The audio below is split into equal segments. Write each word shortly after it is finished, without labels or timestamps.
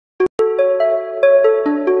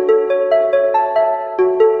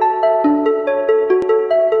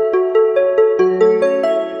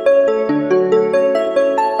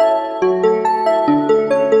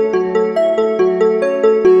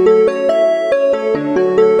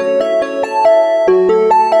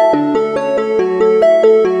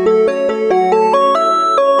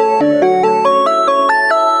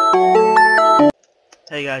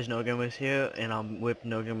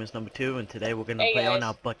Gamers number 2, and today we're gonna Hey play on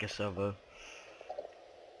guys. our Bukkit server.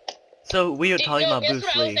 So we were Dude, talking no, about guess Bruce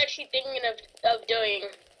what I was Lee. actually thinking of doing?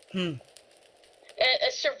 Hmm.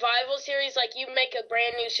 A survival series, like you make a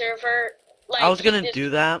brand new server, I like was gonna this, do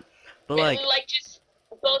that, but like, just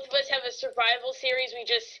both of us have a survival series. We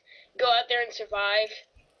just go out there and survive.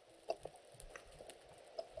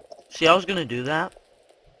 see, I was gonna do that,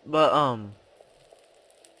 but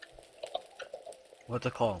what's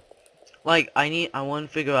it called? Like, I want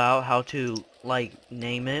to figure out how to like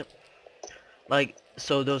name it. Like,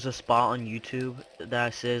 so there's a spot on YouTube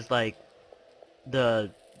that says like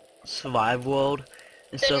the Survive World,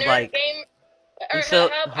 The instead of nerd like, game, or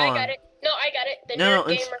instead, I hold got on. it. No, I got it. The No, nerd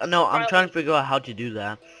no, gamer no, I'm survival. trying to figure out how to do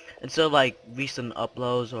that. Instead of like recent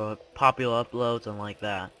uploads or popular uploads and like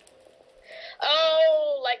that.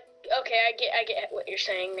 Oh, like okay, I get what you're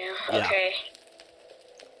saying now. Yeah. Okay.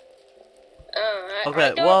 I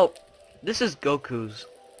Okay, don't. well, this is Goku's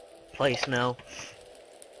place now.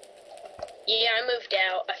 Yeah, I moved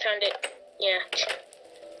out. I found it. Yeah.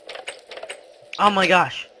 Oh my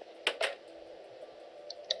gosh.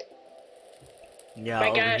 Yeah, My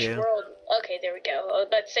over gosh, here. world. Okay, there we go. Oh,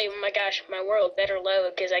 let's say, my gosh, my world better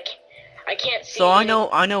load because I can't see. So I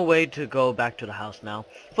any. know way to go back to the house now.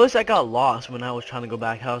 First I got lost when I was trying to go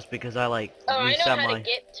back house because I like Oh, I know reset how to my.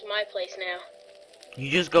 get to my place now. You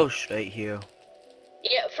just go straight here.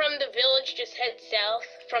 Yeah, from the village, just head south.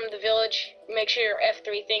 From the village, make sure your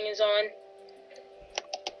F3 thing is on.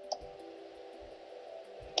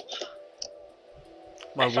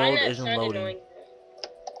 My I find world that isn't sound loading. annoying.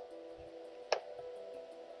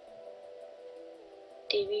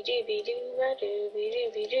 Doobie doobie doo ba doobie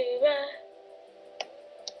doobie doo ba.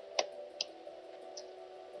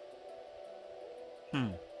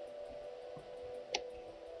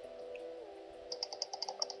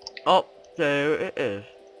 Oh, there it is.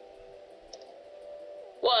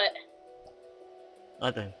 What?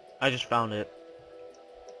 Nothing. I just found it.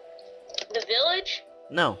 The village?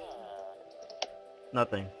 No.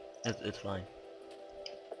 Nothing. It's fine.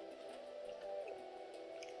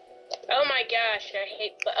 Oh my gosh, I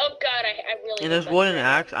hate. Oh god, I really. And hate this wooden buses.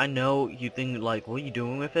 axe, I know you think like, what are you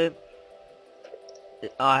doing with it?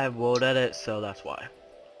 I have world edit, so that's why.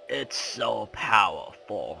 It's so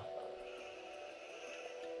powerful.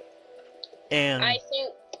 And I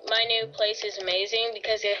think my new place is amazing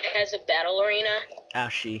because it has a battle arena.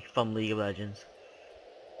 Ashy from League of Legends.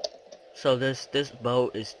 So this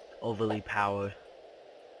bow is overly powered.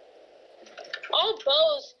 All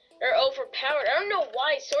bows are overpowered. I don't know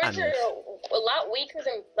why. Swords I are miss. a lot weaker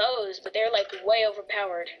than bows, but they're like way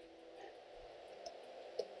overpowered.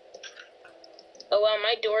 Oh wow,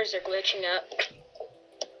 my doors are glitching up.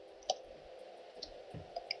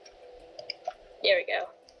 There we go.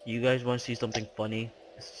 You guys want to see something funny?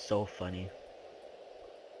 It's so funny.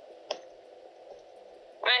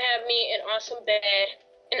 I have me an awesome bed,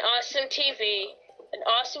 an awesome TV, an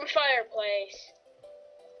awesome fireplace,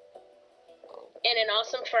 and an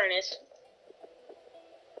awesome furnace.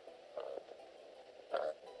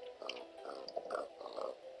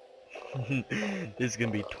 This is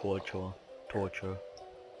gonna be torture. Torture.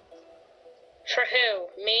 For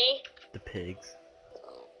who? Me? The pigs.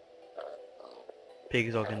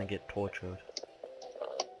 Pigs are gonna get tortured.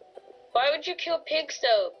 Why would you kill pigs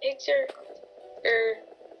though? Pigs are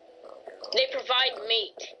they provide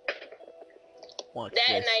meat. Watch That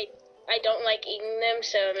this. and I don't like eating them,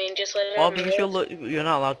 so I mean just let them Well, because live. you're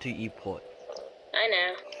not allowed to eat pork. I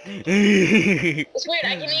know. Look It's weird.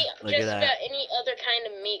 I can eat at just that. about any other kind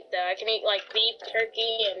of meat though. I can eat like beef,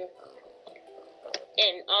 turkey,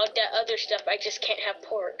 and all that other stuff. I just can't have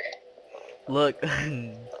pork. Look.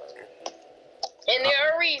 And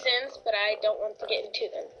there are reasons, but I don't want to get into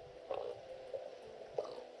them.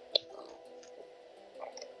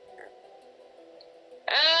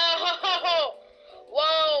 Oh,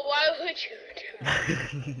 whoa! Why would you do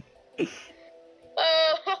that?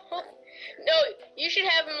 Oh, no! You should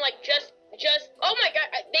have them like just. Oh my God!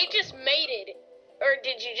 They just mated, or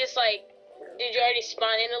did you just like? Did you already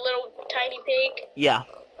spawn in a little tiny pig? Yeah.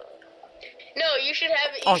 No, you should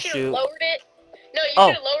have. You Oh, should shoot. have lowered it. No, you Oh,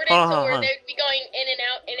 should have lowered it hold on, so hold where on. they'd be going in and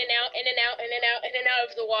out, in and out, in and out, in and out, in and out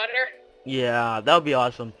of the water. Yeah, that would be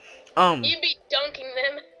awesome. You'd be dunking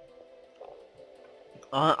them.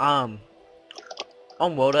 On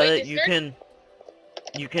World Wait, Edit, does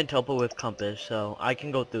you can teleport with compass, so I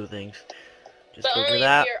can go through things. Just But go only to if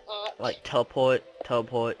that, you're opt. like teleport,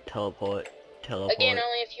 teleport, teleport, teleport. Again,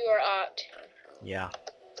 only if you are opt. Yeah.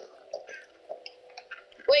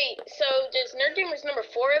 Wait, so does Nerd Gamers number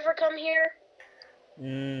 4 ever come here?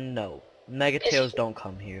 No. Megatails don't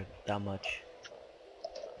come here that much.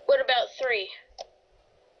 What about 3?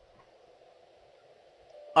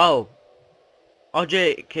 Oh,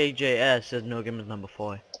 RJKJS says no game is number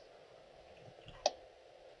 4.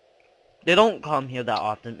 They don't come here that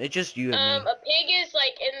often. It's just you and me. A pig is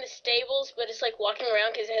like in the stables, but it's like walking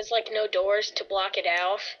around because it has like no doors to block it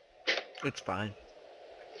off. It's fine.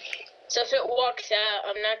 So if it walks out,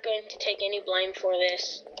 I'm not going to take any blame for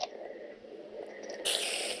this.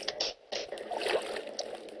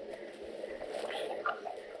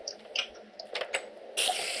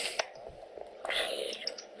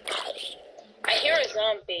 I hear a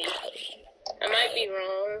zombie. I might be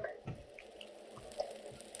wrong.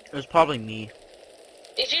 It was probably me.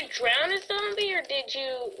 Did you drown a zombie or did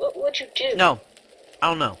you... What'd you do? No, I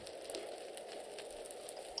don't know.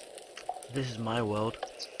 This is my world.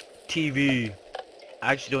 TV.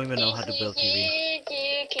 I actually don't even know how to build TV.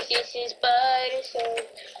 This is butter, so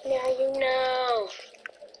now you know.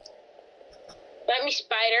 Come at me,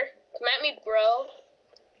 spider. Come at me, bro.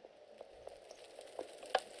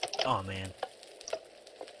 Oh man.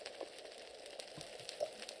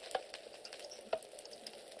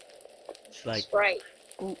 It's like. That's right.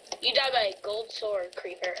 Ooh. You died by a gold sword,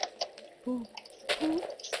 creeper. Ooh, ooh,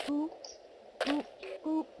 ooh, ooh,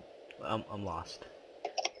 ooh. I'm lost.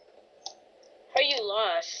 Are you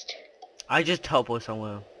lost? I just teleported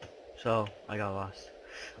somewhere, so I got lost.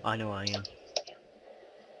 I know I am.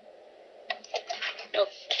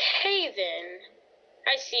 Okay then.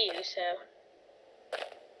 I see you, so.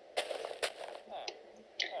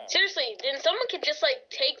 Seriously, then someone could just like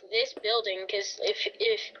take this building, because if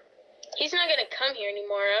he's not gonna come here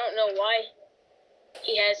anymore, I don't know why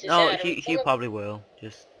he has this. No, he probably will.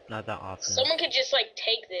 Just not that often. Someone could just like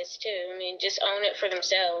take this too. I mean, just own it for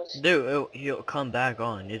themselves. Dude, he'll come back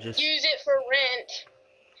on. You just Use it for rent.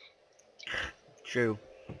 true.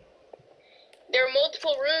 There are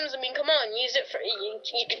multiple rooms. I mean, come on, use it for. You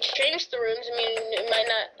could change the rooms. I mean, it might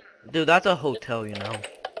not. Dude, that's a hotel, you know.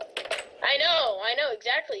 I know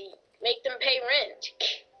exactly. Make them pay rent.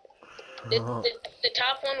 The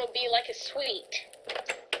top one will be like a suite.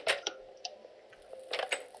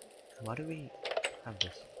 Why do we have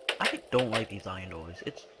this? I don't like these iron doors.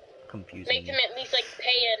 It's confusing. Make them at least like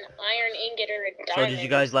pay an iron ingot or a So diamond. did you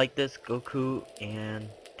guys like this? Goku and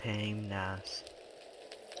Tame Nas.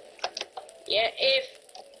 Yeah,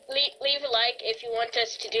 leave a like if you want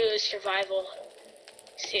us to do a survival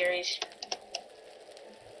series.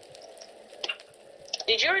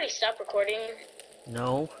 Did you already stop recording?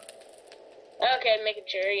 No. Okay, making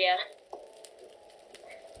sure, yeah.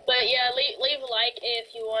 But yeah, leave a like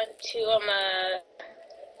if you want to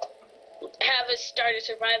have us start a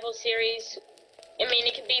survival series. I mean,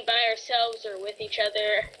 it can be by ourselves or with each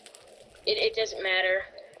other. It doesn't matter.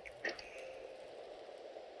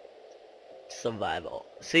 Survival.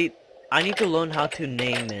 See, I need to learn how to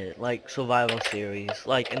name it, like survival series,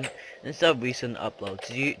 like instead of recent uploads.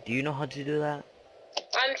 Do you know how to do that?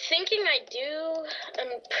 I'm thinking I do.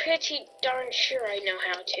 I'm pretty darn sure I know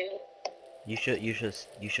how to. You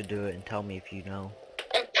should do it and tell me if you know.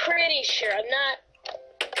 I'm pretty sure. I'm not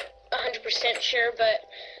 100% sure, but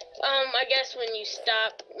I guess when you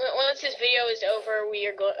stop, once this video is over,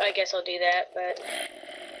 I guess I'll do that. But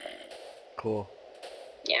Cool.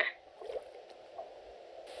 yeah.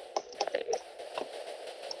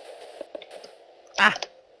 Ah.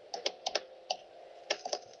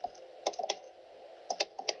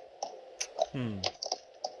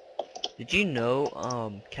 Did you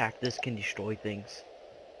know cactus can destroy things?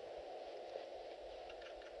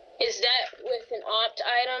 Is that with an opt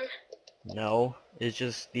item? No, it's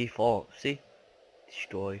just default. See?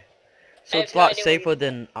 Destroy. So I it's have a no lot idea safer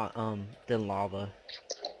than lava.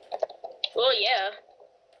 Well, yeah.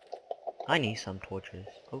 I need some torches.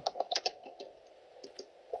 Oh.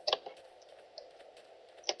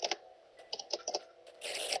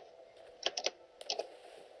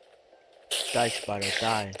 Die, spider,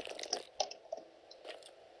 die.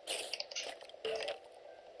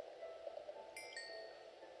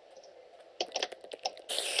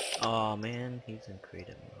 Oh man, he's in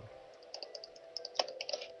creative mode.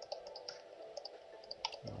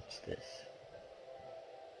 What's this?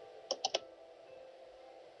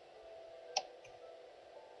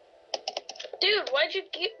 Dude, why'd you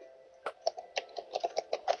get...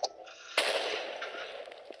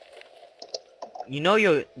 You know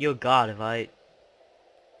you're God, right?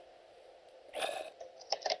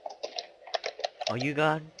 Are you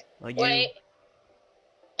God? Are you? Wait.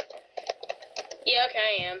 Yeah, okay,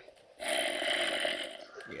 I am.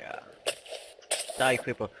 Yeah. Die,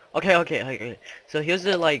 creeper. Okay. So here's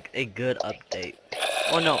a good update.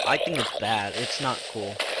 Oh no, I think it's bad. It's not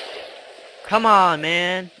cool. Come on,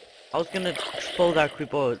 man. I was gonna explode that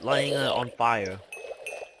creeper, lighting it on fire.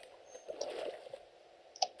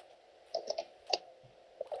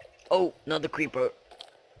 Oh, another creeper.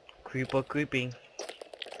 Creeper creeping.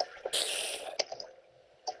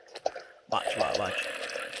 Watch, watch, watch.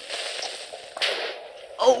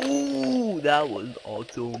 Oh, that was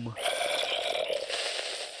awesome.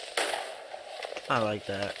 I like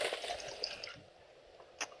that.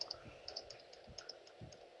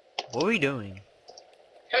 What are we doing?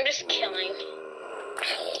 I'm just killing.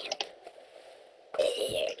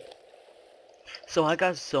 So I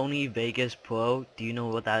got Sony Vegas Pro. Do you know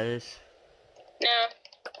what that is? No.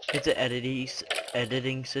 It's an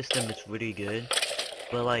editing system. It's really good.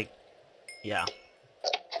 But like, yeah.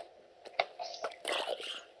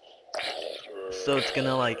 So it's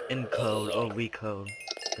gonna like encode or recode.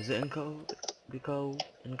 Is it encode? Recode?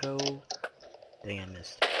 Encode? Dang, I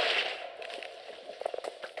missed.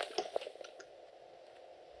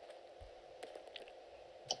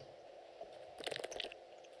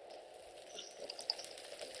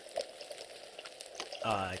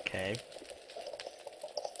 Okay.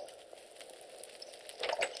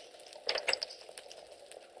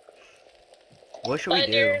 What should we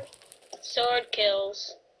do? Thunder, sword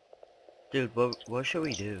kills. Dude, what should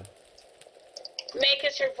we do? Make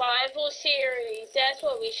a survival series. That's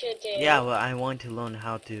what we should do. Yeah, well, I want to learn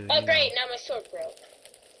how to, Oh you great, now my sword broke.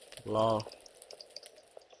 know, lol.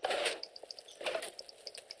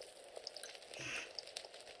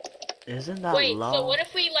 Isn't that Wait, lol? so what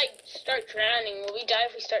if we like start drowning? Will we die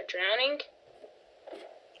if we start drowning?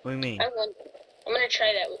 What do you mean? I'm gonna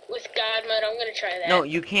try that with God mode. I'm gonna try that. No,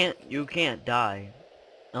 you can't die.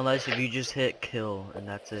 Unless if you just hit kill and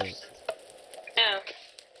that's it. Oh.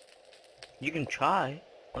 You can try.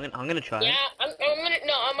 I'm gonna try. Yeah, I'm gonna.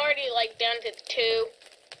 No, I'm already like down to 2,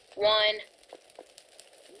 1.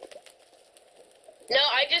 No,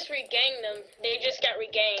 I just regained them. They just got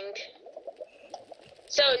regained.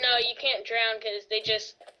 So no, you can't drown because they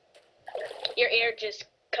just your air just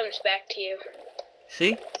comes back to you.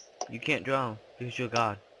 See? You can't drown because you're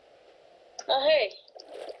God. Oh hey,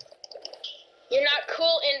 you're not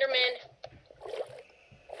cool, Enderman.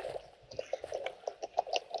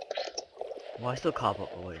 Well, I still cobble.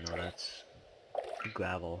 Oh wait, no, that's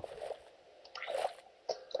gravel.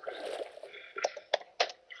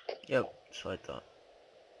 Yep, that's what I thought.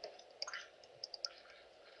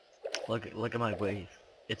 Look at my wave.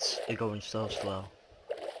 It's going so slow.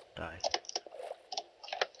 Die.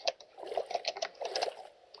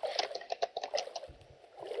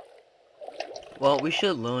 Well, we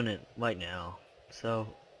should learn it right now. So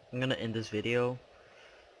I'm gonna end this video.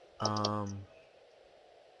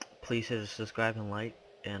 Please hit subscribe and like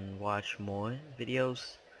and watch more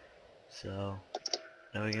videos. So,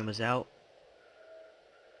 No Gamers out.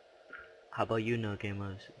 How about you, No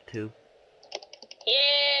Gamers, too?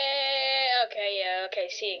 Yeah. Okay. Yeah. Okay.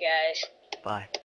 See you guys. Bye.